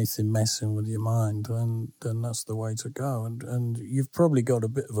want anything messing with your mind, then that's the way to go. And you've probably got a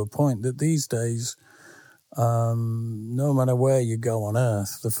bit of a point that these days... no matter where you go on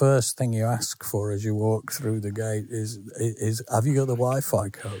Earth, the first thing you ask for as you walk through the gate is have you got the Wi-Fi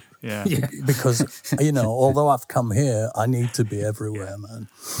code? Yeah. Because, although I've come here, I need to be everywhere, man.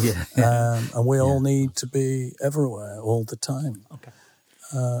 Yeah. And we all need to be everywhere all the time. Okay.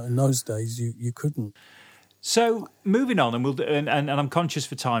 In those days, you couldn't. So moving on, and I'm conscious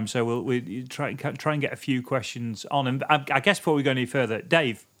for time, so we'll try and get a few questions on. And I guess before we go any further,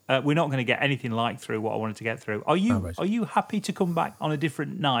 Dave, we're not going to get anything like through what I wanted to get through. Are you happy to come back on a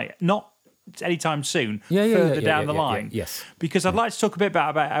different night? Not anytime soon. Further down the line. Yes. Because I'd like to talk a bit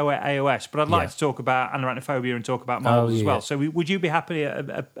about AOS, but I'd like to talk about Anorachnophobia and talk about Marvels as well. So would you be happy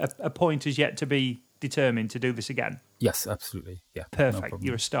at a point as yet to be determined to do this again? Yes, absolutely. Yeah. Perfect. No,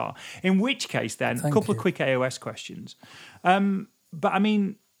 you're a star. In which case, then, Thank a couple you. of quick AOS questions. But I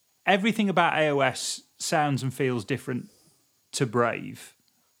mean, everything about AOS sounds and feels different to Brave.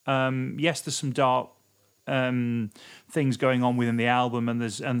 Yes, there's some dark things going on within the album, and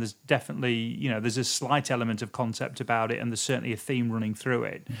there's definitely there's a slight element of concept about it, and there's certainly a theme running through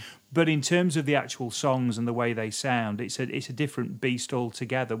it. But in terms of the actual songs and the way they sound, it's a different beast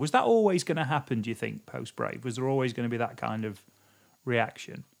altogether. Was that always going to happen? Do you think post Brave? Was there always going to be that kind of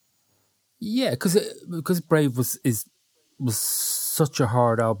reaction? Yeah, because Brave was such a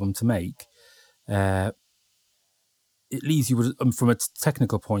hard album to make. It leaves you with, from a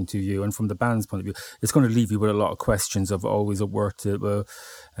technical point of view and from the band's point of view, it's going to leave you with a lot of questions of, is it worth it?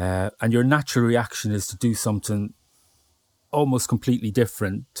 And your natural reaction is to do something almost completely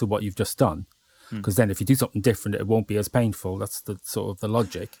different to what you've just done. Because then if you do something different, it won't be as painful. That's the sort of the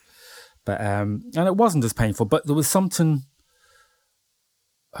logic. But and it wasn't as painful, but there was something.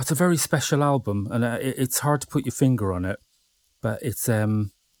 It's a very special album, and it's hard to put your finger on it. But it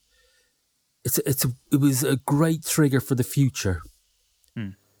was a great trigger for the future.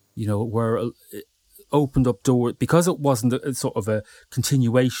 Where it opened up doors because it wasn't a sort of a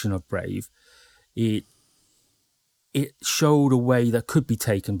continuation of Brave. It showed a way that could be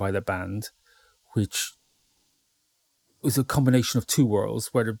taken by the band, which was a combination of two worlds,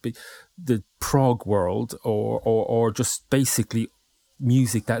 whether it be the prog world or just basically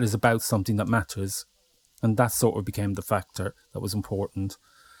music that is about something that matters, and that sort of became the factor that was important.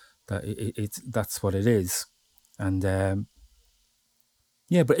 That that's what it is, and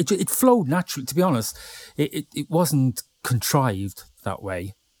but it flowed naturally. To be honest, it wasn't contrived that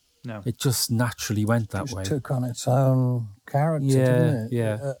way. No, it just naturally went that way. Took on its own character, didn't it?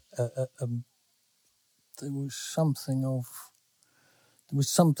 Yeah. There was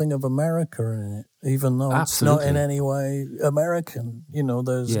something of America in it, even though Absolutely. it's not in any way American.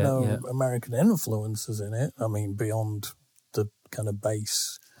 There's no American influences in it. I mean, beyond the kind of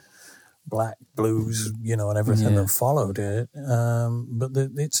bass, black blues, and everything that followed it. But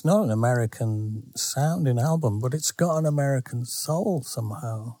it's not an American sounding album, but it's got an American soul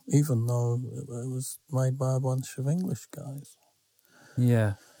somehow, even though it was made by a bunch of English guys.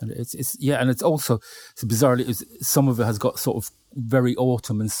 Yeah, and it's also bizarrely, some of it has got sort of very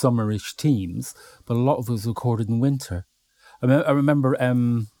autumn and summerish themes, but a lot of it was recorded in winter. I remember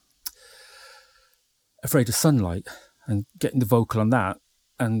Afraid of Sunlight and getting the vocal on that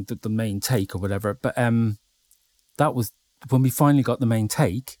and the main take or whatever. But that was when we finally got the main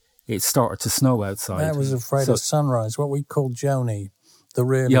take. It started to snow outside. That was Afraid of Sunrise, what we called Joni. The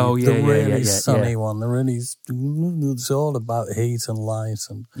really sunny one. It's all about heat and light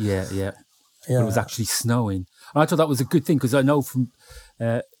and yeah. It was actually snowing. And I thought that was a good thing because I know from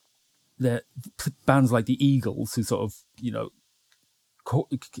the bands like the Eagles, who sort of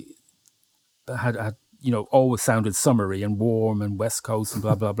had always sounded summery and warm and West Coast and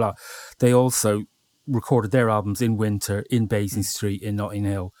blah blah blah. They also recorded their albums in winter in Basing Street in Notting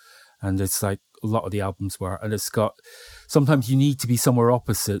Hill, and it's like a lot of the albums were. And it's got, sometimes you need to be somewhere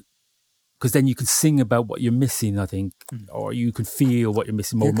opposite because then you can sing about what you're missing, I think, or you can feel what you're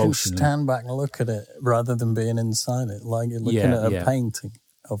missing more emotionally. You can stand back and look at it rather than being inside it, like you're looking at a painting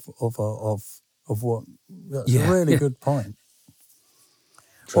of what. That's a really good point.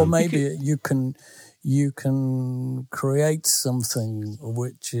 True. Or maybe you can create something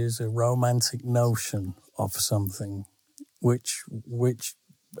which is a romantic notion of something, which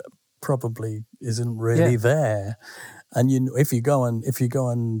probably isn't really there. And if you go and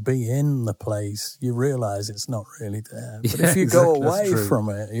be in the place, you realise it's not really there. But if you go away from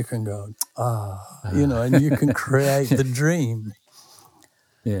it, you can go, and you can create the dream.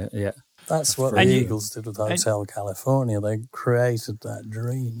 Yeah. That's what the Eagles did with Hotel California. They created that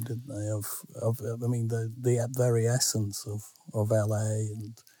dream, didn't they? The very essence of LA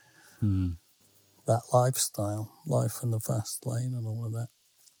and that lifestyle, life in the fast lane and all of that.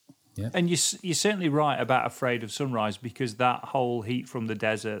 And you're certainly right about Afraid of Sunrise, because that whole Heat from the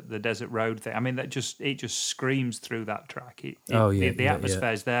Desert Road thing, I mean, it just screams through that track. The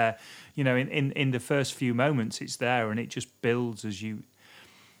atmosphere's there. You know, in the first few moments it's there, and it just builds as you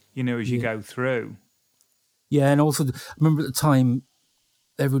go through. Yeah, and also, I remember at the time,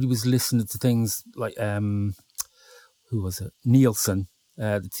 everybody was listening to things like, who was it? Nielsen,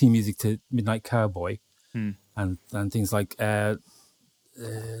 the theme music to Midnight Cowboy, and things like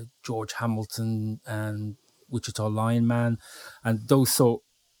George Hamilton and Wichita Lion Man, and those sort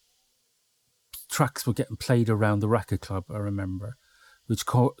tracks were getting played around the record club, I remember, which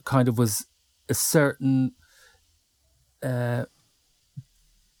kind of was a certain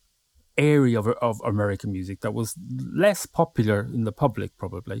area of American music that was less popular in the public,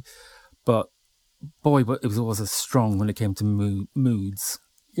 probably, but it was always as strong when it came to moods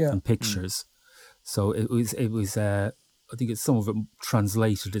and pictures. So it was. I think some of it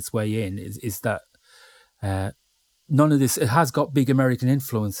translated its way in. Is that none of this? It has got big American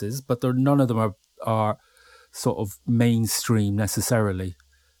influences, but none of them are sort of mainstream necessarily.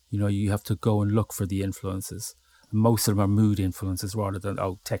 You know, you have to go and look for the influences. Most of them are mood influences rather than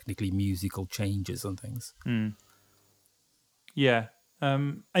technically musical changes and things. Yeah,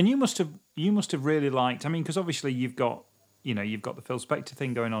 and you must have really liked. I mean, because obviously you've got the Phil Spector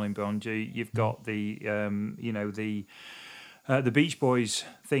thing going on in Bon Jovi. You've got the Beach Boys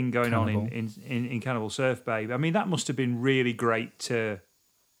thing going on in Cannibal Surf Babe. I mean, that must have been really great to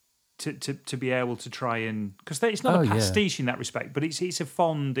be able to try and, because it's not a pastiche in that respect, but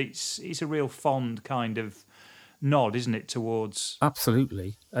it's a real fond kind of nod, isn't it, towards...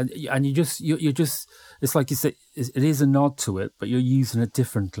 Absolutely. And you're just it's like you said, it is a nod to it, but you're using it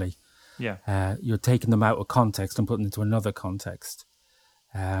differently. Yeah. You're taking them out of context and putting it into another context.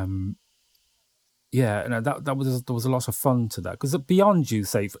 And there was a lot of fun to that, because Beyond You,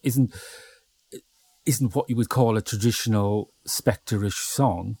 say, isn't what you would call a traditional Spectre-ish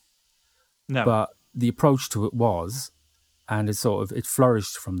song. No. But the approach to it was, and it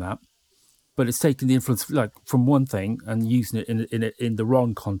flourished from that. But it's taking the influence like from one thing and using it in the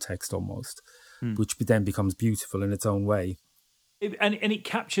wrong context almost, which then becomes beautiful in its own way. And it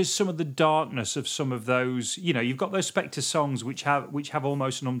captures some of the darkness of some of those. You know, you've got those Spectre songs which have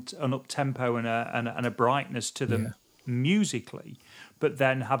almost an up tempo and a brightness to them musically, but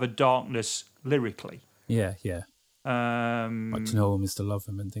then have a darkness lyrically. Yeah. Like To Know Him Is to Love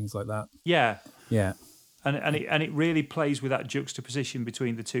Him and things like that. Yeah. And it really plays with that juxtaposition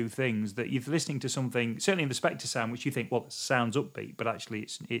between the two things, that you're listening to something, certainly in the Spectre sound, which you think, well, it sounds upbeat, but actually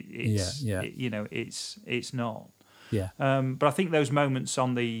it's not. Yeah. But I think those moments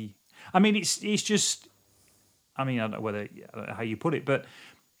on the, I mean, it's just, I mean, I don't know how you put it, but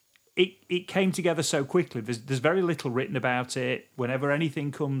it came together so quickly. There's very little written about it. Whenever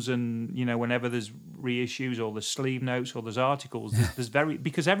anything comes, and whenever there's reissues or there's sleeve notes or there's articles,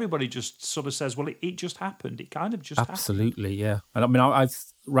 because everybody just sort of says, well, it just happened. It kind of just Absolutely, yeah. And I mean, I've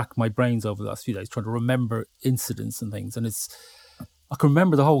racked my brains over the last few days trying to remember incidents and things, and I can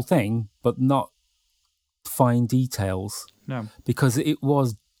remember the whole thing, but not fine details. No, because it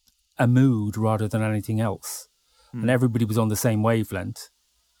was a mood rather than anything else, and everybody was on the same wavelength.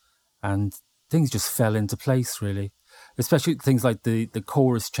 And things just fell into place, really. Especially things like the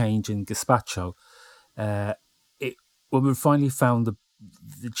chorus change in Gazpacho. When we finally found the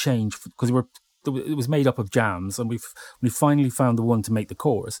change, because it was made up of jams, and we finally found the one to make the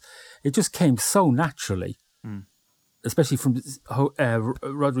chorus, it just came so naturally. Especially from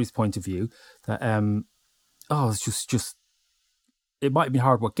Rodri's point of view, that it's just it might have been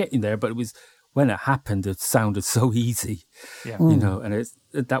hard work getting there, but it was. When it happened, it sounded so easy, and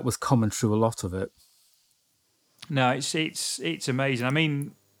that was common through a lot of it. No, it's amazing. I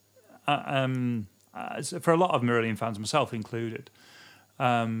mean, for a lot of Marillion fans, myself included,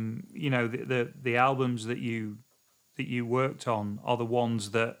 the albums that you worked on are the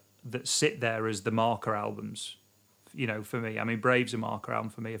ones that sit there as the marker albums. For me, I mean, Brave's a marker album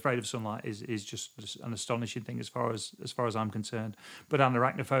for me. Afraid of Sunlight is just an astonishing thing as far as I'm concerned. But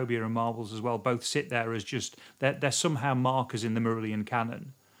Arachnophobia and Marbles as well both sit there as just they're somehow markers in the Marillion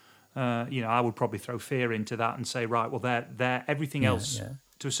canon. I would probably throw Fear into that and say, right, well, they're everything else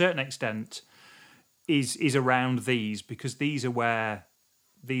to a certain extent is around these, because these are where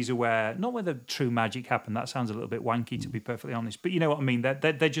not where the true magic happened. That sounds a little bit wanky, to be perfectly honest. But you know what I mean.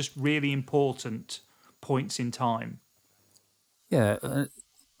 They're just really important points in time. Yeah.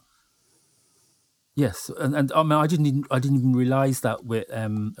 Yes, and I mean, I didn't even realise that with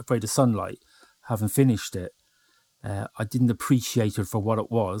Afraid of Sunlight, having finished it, I didn't appreciate it for what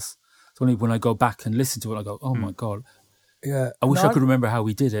it was. It's only when I go back and listen to it, I go, oh my God, Yeah. I wish I could remember how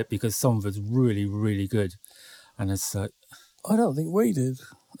we did it because some of it's really, really good. And it's I don't think we did.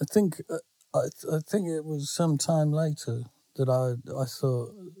 I think it was some time later that I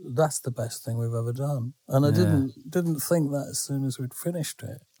thought that's the best thing we've ever done, and I didn't think that as soon as we'd finished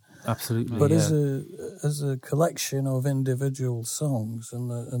it. absolutely. But yeah. as a collection of individual songs and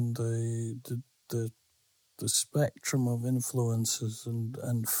the spectrum of influences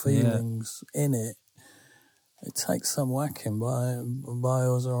and feelings in it, it takes some whacking by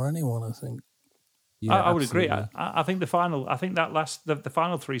us or anyone, I think. Yeah, I would agree. absolutely. I think the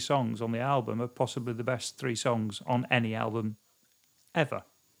final three songs on the album are possibly the best three songs on any album ever.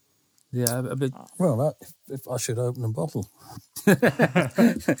 Yeah, a bit. Well, if I should open a bottle.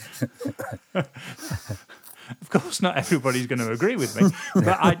 Of course, not everybody's going to agree with me,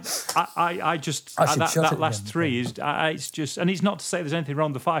 but I just I should shut that it last then. three is it's just, and it's not to say there's anything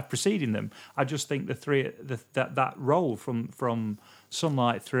wrong with the five preceding them. I just think that roll from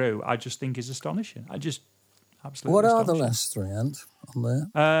Sunlight Through, I just think is astonishing. I just absolutely. What are the astonishing. last three, Ant, on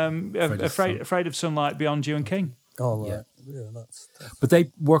there? Afraid of Sunlight, Beyond You and King. Oh, right. Yeah, that's But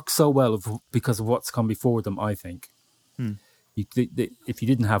they work so well because of what's come before them, I think. If you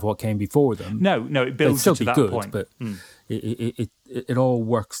didn't have what came before them, No, it it'd builds still you to be that good, point. but it all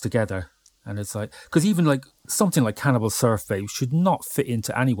works together. And it's like, because even like something like Cannibal Surf Babe should not fit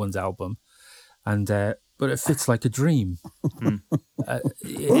into anyone's album, and but it fits like a dream.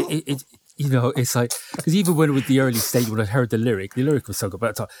 It's like, because even when with the early stage, when I heard the lyric was so good, but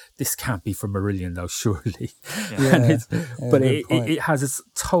I thought, this can't be from Marillion though, surely. Yeah. But good point. it has its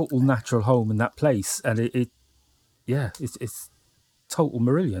total natural home in that place, and it's total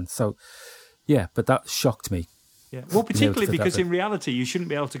Marillion. So yeah, but that shocked me. Yeah. Well, particularly fit that because bit. in reality, you shouldn't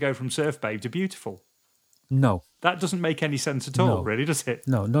be able to go from Surf Babe to Beautiful. No, That doesn't make any sense at all, No. really, does it?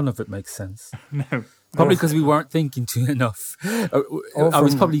 no, none of it makes sense. No. Probably because we weren't thinking too enough. I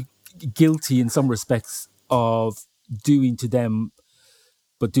was probably guilty in some respects of doing to them,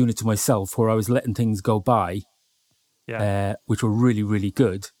 but doing it to myself, where I was letting things go by, Yeah. which were really, really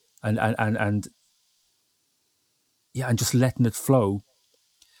good, and just letting it flow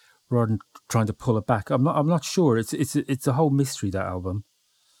rather than trying to pull it back. I'm not sure. It's a whole mystery, that album,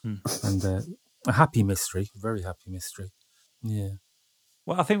 and a happy mystery, very happy mystery. Yeah.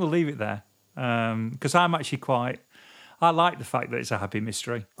 Well, I think we'll leave it there because I'm actually I like the fact that it's a happy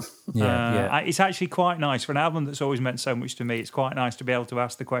mystery. Yeah. It's actually quite nice for an album that's always meant so much to me. It's quite nice to be able to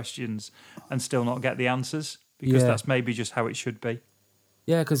ask the questions and still not get the answers because that's maybe just how it should be.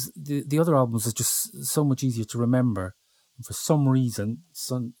 Yeah, because the other albums are just so much easier to remember. And for some reason,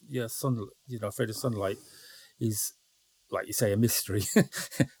 Afraid of Sunlight is, like you say, a mystery.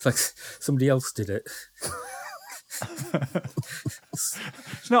 It's like somebody else did it.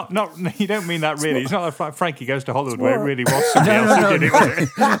 It's not. You don't mean that really. It's not like Frankie Goes to Hollywood where it really was somebody else who did it, was it?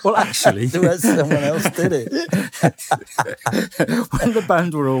 Well, actually, Someone else did it. when the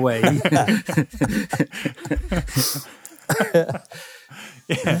band were away,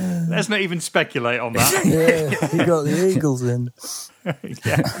 Yeah, let's not even speculate on that. Yeah, he got the Eagles in.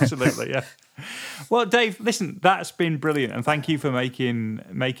 Yeah, absolutely. Yeah. Well, Dave, listen, that's been brilliant, and thank you for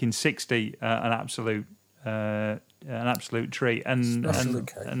making 60 an absolute treat,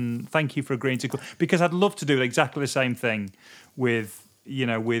 and thank you for agreeing to, because I'd love to do exactly the same thing with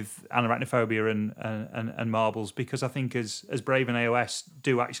Anarachnophobia and Marbles, because I think as Brave and AOS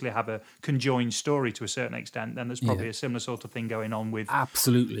do actually have a conjoined story to a certain extent, then there's probably a similar sort of thing going on with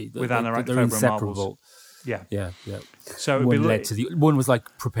absolutely, with they're Anarachnophobia and inseparable. Marbles. Yeah. So it'd One be led to the one was like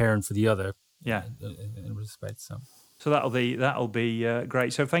preparing for the other. Yeah. In respect, so. So that'll be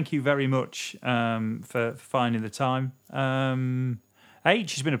great. So thank you very much for finding the time.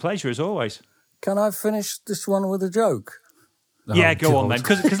 H, it's been a pleasure as always. Can I finish this one with a joke? Yeah, go on God.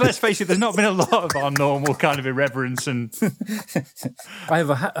 then. Because let's face it, there's not been a lot of our normal kind of irreverence and. I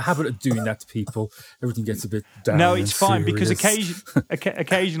have a habit of doing that to people. Everything gets a bit down. No, it's and fine because serious.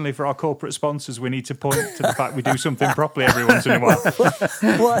 occasionally for our corporate sponsors, we need to point to the fact we do something properly every once in a while.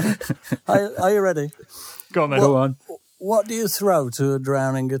 What? Are you ready? Go on then. Go on. What do you throw to a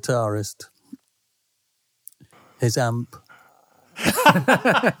drowning guitarist? His amp.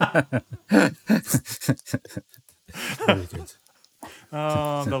 Very good.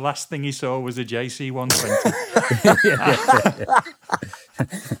 Oh, the last thing he saw was a JC 120.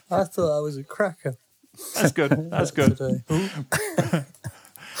 I thought I was a cracker. That's good. That's good. Today.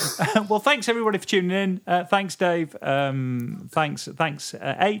 Well, thanks everybody for tuning in. Thanks, Dave. Thanks,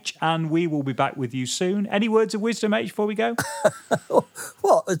 H. And we will be back with you soon. Any words of wisdom, H, before we go?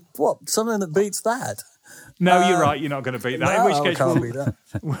 What? Something that beats that? No, you're right. You're not going to beat that. No, In which case, can't be that.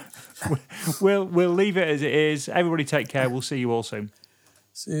 we'll leave it as it is. Everybody take care. We'll see you all soon.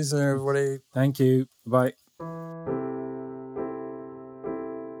 See you soon, everybody. Thank you. Bye.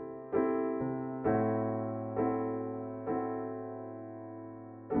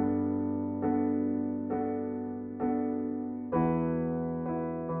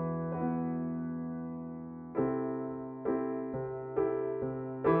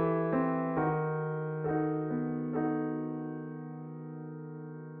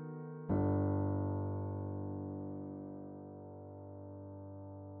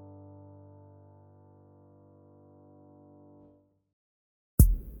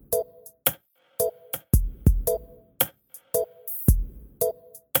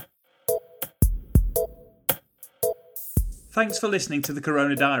 Thanks for listening to the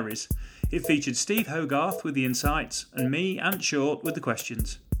Corona Diaries. It featured Steve Hogarth with the insights and me, Ant Short, with the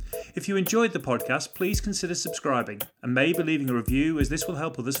questions. If you enjoyed the podcast, please consider subscribing and maybe leaving a review, as this will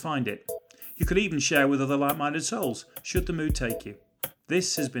help others find it. You could even share with other like-minded souls, should the mood take you.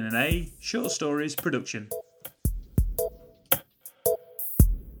 This has been an A Short Stories production.